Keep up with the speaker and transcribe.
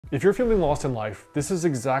If you're feeling lost in life, this is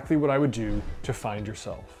exactly what I would do to find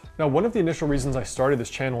yourself. Now, one of the initial reasons I started this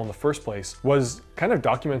channel in the first place was kind of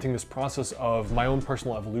documenting this process of my own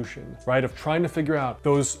personal evolution, right? Of trying to figure out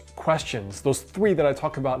those questions, those 3 that I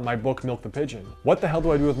talk about in my book, Milk the Pigeon. What the hell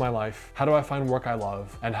do I do with my life? How do I find work I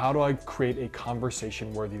love? And how do I create a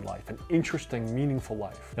conversation-worthy life, an interesting, meaningful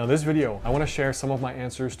life? Now, in this video, I want to share some of my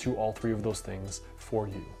answers to all 3 of those things for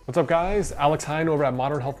you. What's up, guys? Alex Hine over at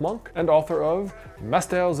Modern Health Monk and author of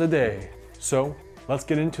Masters a Day. So, let's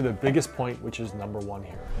get into the biggest point, which is number 1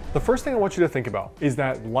 here. The first thing I want you to think about is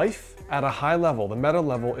that life at a high level, the meta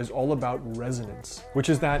level, is all about resonance, which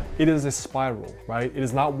is that it is a spiral, right? It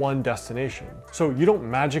is not one destination. So you don't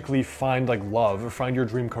magically find like love or find your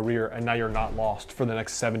dream career and now you're not lost for the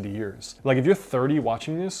next 70 years. Like if you're 30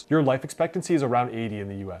 watching this, your life expectancy is around 80 in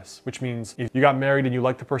the US, which means if you got married and you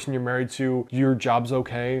like the person you're married to, your job's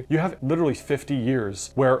okay, you have literally 50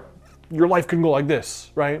 years where your life can go like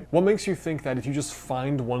this, right? What makes you think that if you just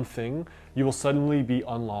find one thing, you will suddenly be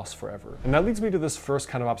unlost forever? And that leads me to this first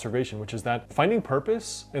kind of observation, which is that finding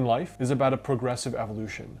purpose in life is about a progressive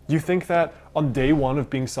evolution. You think that on day 1 of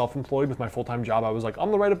being self-employed with my full-time job, I was like, I'm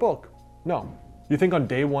gonna write a book. No. You think on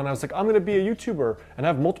day 1, I was like, I'm gonna be a YouTuber and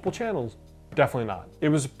have multiple channels. Definitely not. It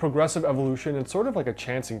was progressive evolution and sort of like a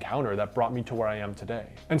chance encounter that brought me to where I am today.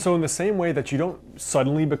 And so in the same way that you don't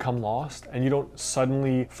suddenly become lost and you don't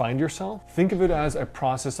suddenly find yourself, think of it as a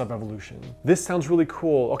process of evolution. This sounds really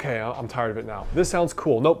cool. Okay, I'm tired of it now. This sounds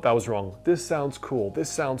cool. Nope, that was wrong. This sounds cool. This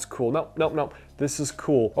sounds cool. Nope, nope, nope. This is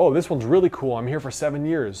cool. Oh, this one's really cool. I'm here for 7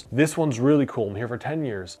 years. This one's really cool. I'm here for 10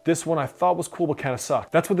 years. This one I thought was cool, but kind of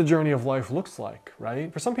sucked. That's what the journey of life looks like,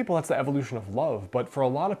 right? For some people, that's the evolution of love, but for a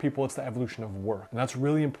lot of people, it's the evolution of work. And that's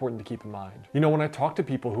really important to keep in mind. You know, when I talk to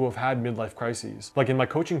people who have had midlife crises, like in my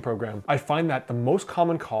coaching program, I find that the most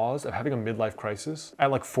common cause of having a midlife crisis at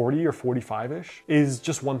like 40 or 45-ish is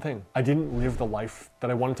just one thing. I didn't live the life that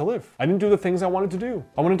I wanted to live. I didn't do the things I wanted to do.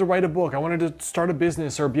 I wanted to write a book. I wanted to start a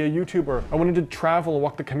business or be a YouTuber. I wanted to travel and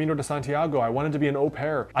walk the Camino de Santiago. I wanted to be an au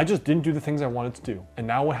pair. I just didn't do the things I wanted to do. And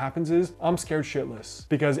now what happens is I'm scared shitless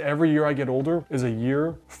because every year I get older is a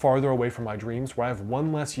year farther away from my dreams where I have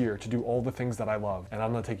 1 less year to do all the things that I love. And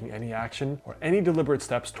I'm not taking any action or any deliberate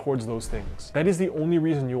steps towards those things. That is the only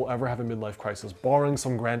reason you will ever have a midlife crisis, barring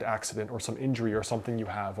some grand accident or some injury or something you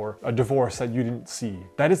have or a divorce that you didn't see.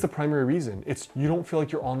 That is the primary reason. It's you don't feel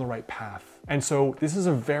like you're on the right path. And so this is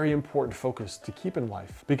a very important focus to keep in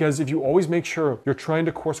life because if you always make sure you're trying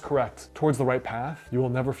to course correct towards the right path, you will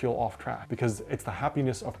never feel off track because it's the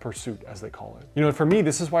happiness of pursuit, as they call it. You know, for me,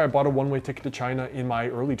 this is why I bought a one-way ticket to China in my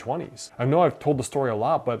early 20s. I know I've told the story a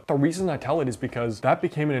lot, but the reason I tell it is because that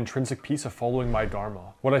became an intrinsic piece of following my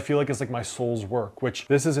dharma. What I feel like is like my soul's work, which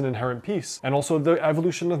this is an inherent piece, and also the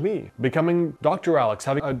evolution of me. Becoming Dr. Alex,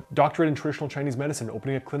 having a doctorate in traditional Chinese medicine,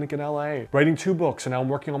 opening a clinic in LA, writing 2 books, and now I'm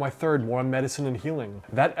working on my 3rd, more on medicine and healing.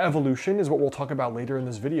 That evolution is what we'll talk about later in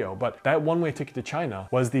this video, but that one-way ticket to China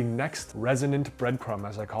was the next resonant breadcrumb,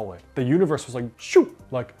 as I call it. The universe was like, shoot,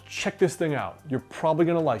 like, check this thing out. You're probably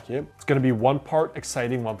gonna like it. It's gonna be 1 part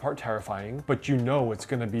exciting, 1 part terrifying, but you know it's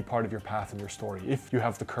gonna be part of your path and your story if you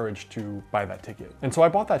have the courage to buy that ticket. And so I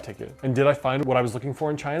bought that ticket. And did I find what I was looking for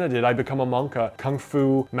in China? Did I become a monk, a kung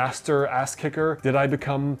fu master ass kicker? Did I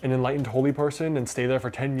become an enlightened holy person and stay there for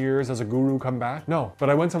 10 years as a guru, come back? No, but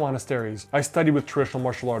I went to monasteries. I studied with traditional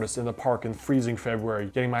martial artists in the park in freezing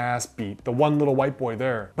February, getting my ass beat, the one little white boy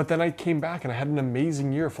there. But then I came back and I had an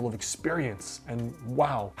amazing year full of experience, and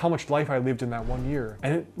wow, how much life I lived in that 1 year.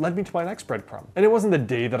 And it led me to my next breadcrumb. And it wasn't the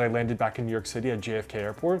day that I landed back in New York City at JFK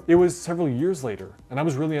Airport. It was several years later, and I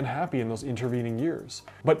was really unhappy in those intervening years.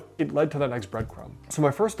 But it led to that next breadcrumb. So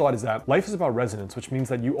my first thought is that life is about resonance, which means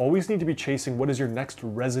that you always need to be chasing what is your next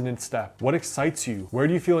resonant step. What excites you? Where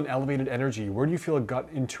do you feel an elevated energy? Where do you feel a gut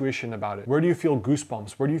intuition about it? Where do you feel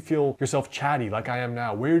goosebumps? Where do you feel yourself chatty like I am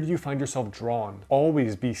now? Where do you find yourself drawn?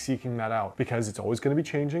 Always be seeking that out because it's always going to be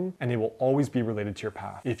changing and it will always be related to your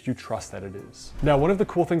path if you trust that it is. Now, one of the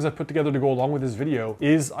cool things I've put together to go along with this video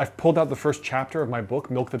is I've pulled out the first chapter of my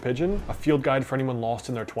book, Milk the Pigeon, a field guide for anyone lost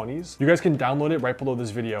in their 20s. You guys can download it right below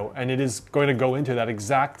this video and it is going to go into that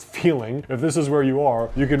exact feeling. If this is where you are,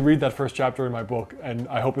 you can read that first chapter in my book and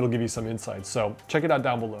I hope it'll give you some insights. So check it out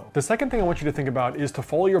down below. The second thing I want you to think about is to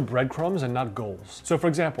follow your breadcrumbs breadcrumbs and not goals. So for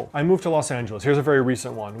example, I moved to Los Angeles. Here's a very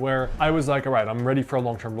recent one where I was like, all right, I'm ready for a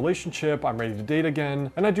long-term relationship. I'm ready to date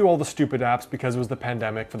again. And I do all the stupid apps because it was the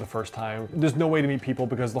pandemic for the first time. There's no way to meet people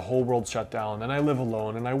because the whole world shut down, and I live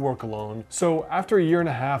alone and I work alone. So after a year and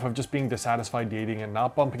a half of just being dissatisfied dating and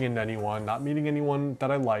not bumping into anyone, not meeting anyone that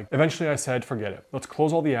I liked, eventually I said, forget it. Let's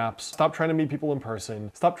close all the apps, stop trying to meet people in person,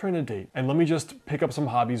 stop trying to date, and let me just pick up some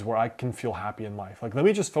hobbies where I can feel happy in life. Like, let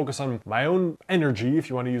me just focus on my own energy, if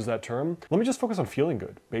you want to use that term. Let me just focus on feeling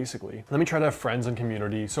good, basically. Let me try to have friends and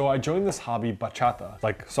community. So I joined this hobby, bachata,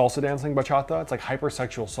 like salsa dancing bachata. It's like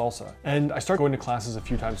hypersexual salsa. And I started going to classes a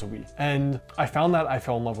few times a week. And I found that I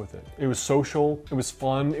fell in love with it. It was social, it was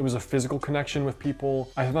fun, it was a physical connection with people.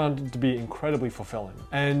 I found it to be incredibly fulfilling.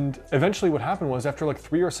 And eventually what happened was after like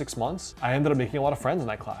 3 or 6 months, I ended up making a lot of friends in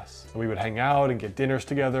that class. And we would hang out and get dinners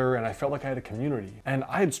together, and I felt like I had a community. And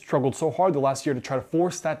I had struggled so hard the last year to try to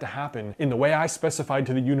force that to happen in the way I specified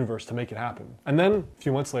to the universe to make it happen. And then a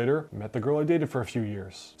few months later, I met the girl I dated for a few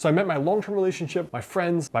years. So I met my long-term relationship, my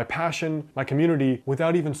friends, my passion, my community,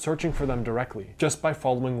 without even searching for them directly, just by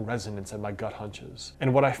following resonance and my gut hunches.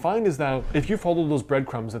 And what I find is that if you follow those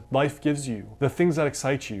breadcrumbs that life gives you, the things that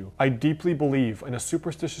excite you, I deeply believe in a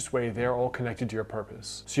superstitious way they're all connected to your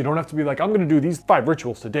purpose. So you don't have to be like, I'm gonna do these 5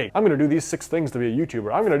 rituals to date. I'm gonna do these 6 things to be a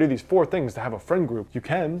YouTuber. I'm gonna do these 4 things to have a friend group. You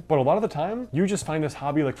can, but a lot of the time, you just find this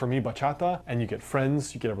hobby, like for me, bachata, and you get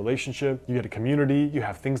friends, you get a relationship, you get a community, you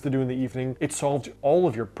have things to do in the evening. It solved all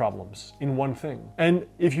of your problems in one thing. And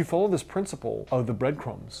if you follow this principle of the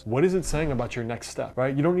breadcrumbs, what is it saying about your next step,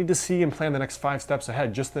 right? You don't need to see and plan the next 5 steps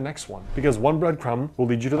ahead, just the next one, because one breadcrumb will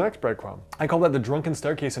lead you to the next breadcrumb. I call that the drunken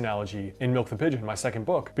staircase analogy in Milk the Pigeon, my second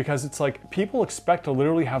book, because it's like people expect to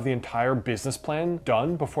literally have the entire business plan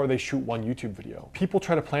done before they shoot one YouTube video. People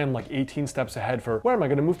try to plan like 18 steps ahead for where am I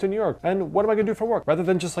going to move to New York and what am I going to do for work, rather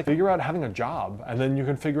than just like figure out having a job and then you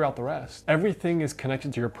can figure out the rest. Everything is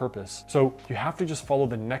connected to your purpose. So you have to just follow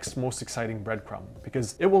the next most exciting breadcrumb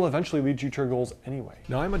because it will eventually lead you to your goals anyway.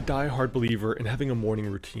 Now, I'm a die-hard believer in having a morning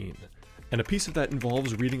routine. And a piece of that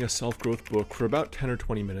involves reading a self-growth book for about 10 or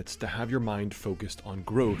 20 minutes to have your mind focused on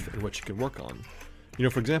growth and what you can work on. You know,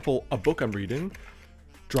 for example, a book I'm reading,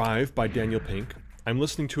 Drive by Daniel Pink, I'm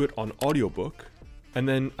listening to it on audiobook, and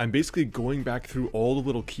then I'm basically going back through all the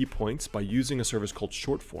little key points by using a service called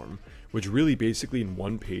Shortform, which really basically in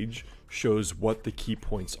one page shows what the key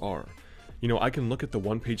points are. You know, I can look at the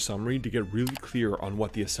one-page summary to get really clear on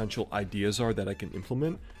what the essential ideas are that I can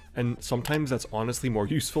implement, and sometimes that's honestly more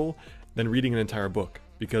useful than reading an entire book,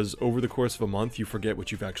 because over the course of a month you forget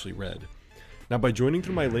what you've actually read. Now, by joining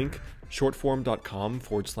through my link,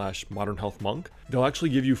 shortform.com/modernhealthmonk, they'll actually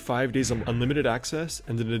give you 5 days of unlimited access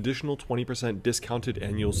and an additional 20% discounted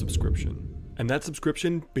annual subscription. And that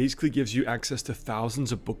subscription basically gives you access to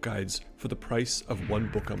thousands of book guides for the price of 1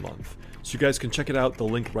 book a month. So you guys can check it out, the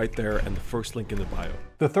link right there and the first link in the bio.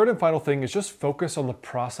 The third and final thing is just focus on the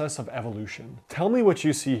process of evolution. Tell me what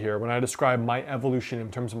you see here when I describe my evolution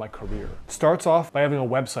in terms of my career. Starts off by having a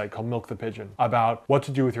website called Milk the Pigeon about what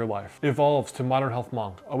to do with your life. Evolves to Modern Health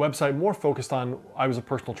Monk, a website more focused on, I was a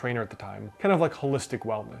personal trainer at the time, kind of like holistic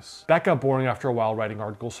wellness. That got boring after a while writing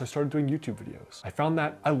articles, so I started doing YouTube videos. I found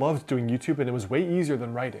that I loved doing YouTube and it was way easier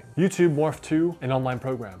than writing. YouTube morphed to an online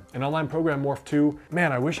program. An online program morphed to,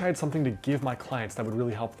 man, I wish I had something to give my clients that would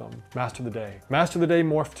really help them. Master the Day. Master the Day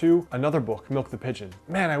morphed to another book, Milk the Pigeon.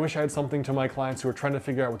 Man, I wish I had something to my clients who are trying to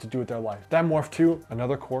figure out what to do with their life. That morphed to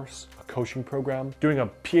another course, a coaching program, doing a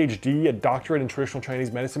PhD, a doctorate in traditional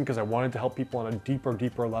Chinese medicine because I wanted to help people on a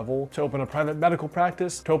deeper level, to open a private medical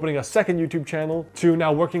practice, to opening a second YouTube channel, to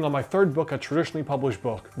now working on my third book, a traditionally published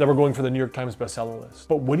book that we're going for the New York Times bestseller list.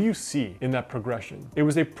 But what do you see in that progression? It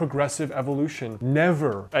was a progressive evolution.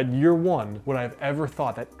 Never at year 1 would I have ever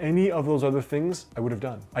thought that any of those other things I would have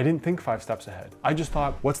done. I didn't think 5 steps ahead. I just thought,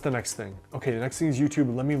 what's the next thing? Okay, the next thing is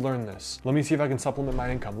YouTube. Let me learn this. Let me see if I can supplement my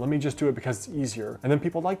income. Let me just do it because it's easier. And then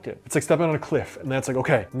people liked it. It's like stepping on a cliff and then it's like,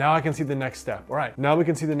 okay, now I can see the next step. All right, now we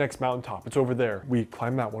can see the next mountaintop. It's over there. We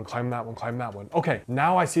climb that one, climb that one, climb that one. Okay,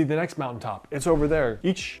 now I see the next mountaintop. It's over there.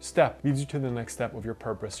 Each step leads you to the next step of your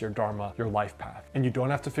purpose, your dharma, your life path. And you don't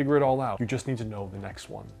have to figure it all out. You just need to know the next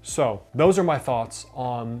one. So those are my thoughts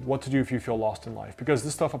on what to do if you feel lost in life, because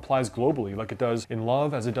this stuff applies globally like it does in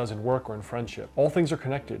love as it does in work or in friendship. All things are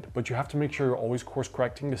connected, but you have to make sure you're always course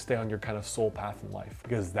correcting to stay on your kind of soul path in life,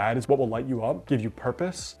 because that is what will light you up, give you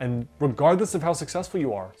purpose. And regardless of how successful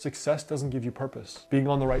you are, success doesn't give you purpose. Being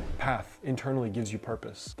on the right path internally gives you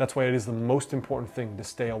purpose. That's why it is the most important thing to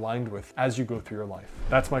stay aligned with as you go through your life.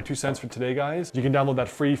 That's my 2 cents for today, guys. You can download that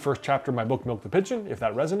free first chapter of my book, Milk the Pigeon, if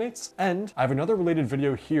that resonates. And I have another related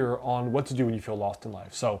video here on what to do when you feel lost in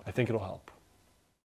life. So I think it'll help.